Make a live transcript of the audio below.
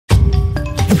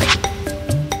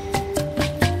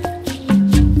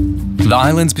the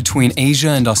islands between Asia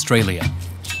and Australia.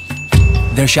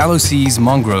 Their shallow seas,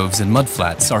 mangroves, and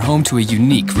mudflats are home to a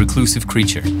unique reclusive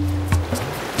creature.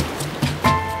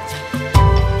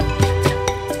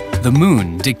 The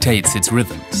moon dictates its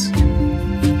rhythms.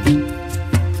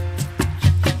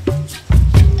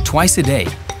 Twice a day,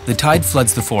 the tide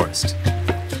floods the forest.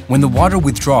 When the water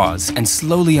withdraws and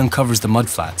slowly uncovers the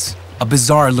mudflats, a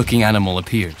bizarre-looking animal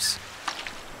appears.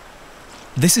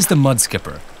 This is the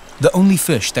mudskipper, the only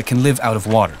fish that can live out of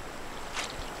water.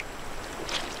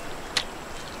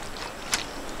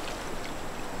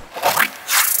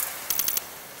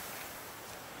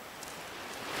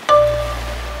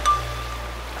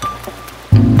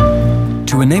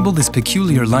 To enable this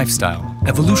peculiar lifestyle,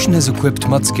 evolution has equipped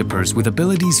mudskippers with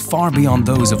abilities far beyond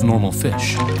those of normal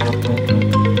fish.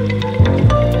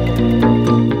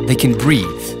 They can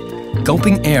breathe,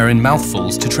 gulping air in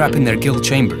mouthfuls to trap in their gill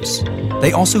chambers.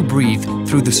 They also breathe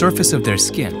through the surface of their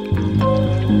skin.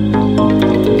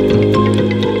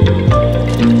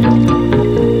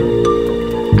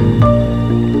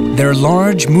 Their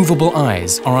large, movable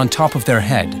eyes are on top of their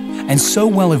head and so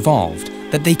well evolved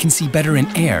that they can see better in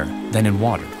air than in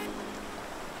water.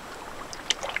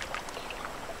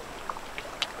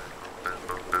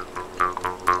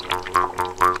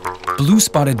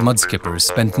 Blue-spotted mudskippers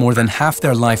spend more than half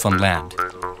their life on land.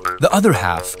 The other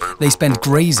half, they spend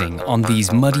grazing on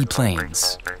these muddy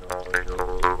plains.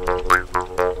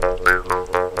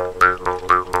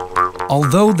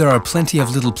 Although there are plenty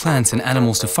of little plants and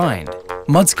animals to find,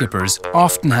 mudskippers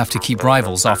often have to keep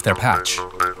rivals off their patch.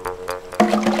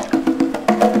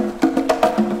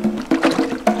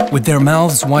 With their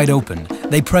mouths wide open,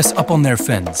 they press up on their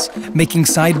fins, making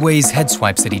sideways head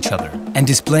swipes at each other and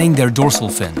displaying their dorsal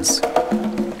fins.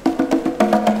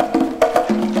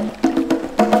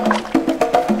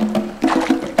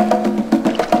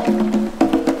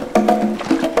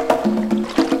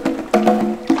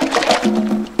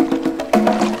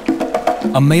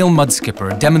 A male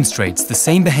mudskipper demonstrates the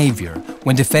same behavior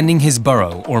when defending his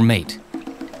burrow or mate.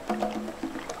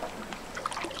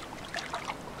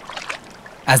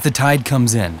 As the tide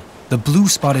comes in, the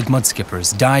blue-spotted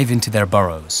mudskippers dive into their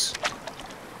burrows.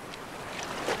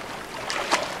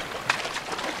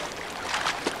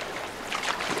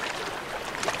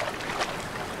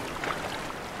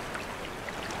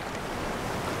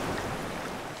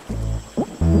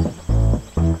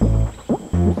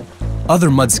 Other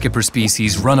mudskipper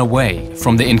species run away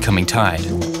from the incoming tide.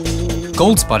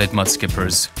 Gold-spotted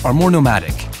mudskippers are more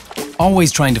nomadic,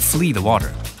 always trying to flee the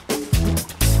water.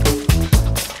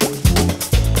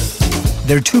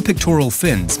 Their two pectoral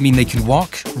fins mean they can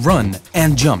walk, run,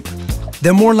 and jump.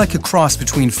 They're more like a cross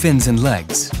between fins and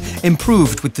legs,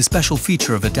 improved with the special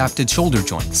feature of adapted shoulder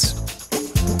joints.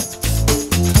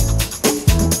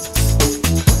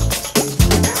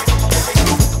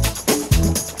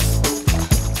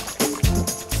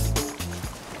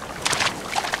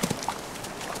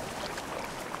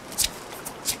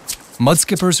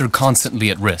 Mudskippers are constantly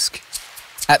at risk.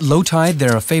 At low tide,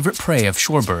 they're a favorite prey of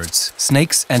shorebirds,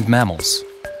 snakes, and mammals.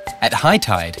 At high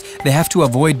tide, they have to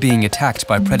avoid being attacked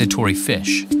by predatory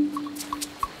fish.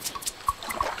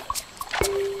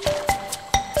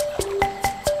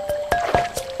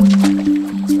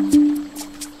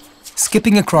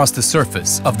 Skipping across the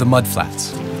surface of the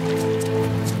mudflats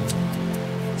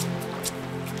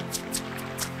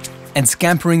and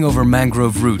scampering over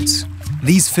mangrove roots,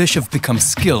 these fish have become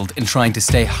skilled in trying to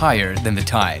stay higher than the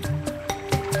tide.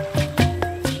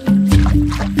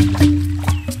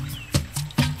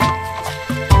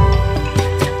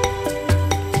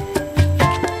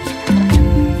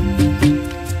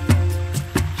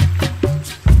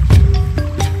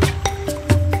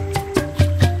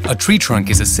 A tree trunk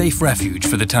is a safe refuge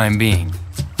for the time being,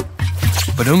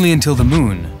 but only until the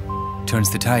moon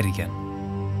turns the tide again.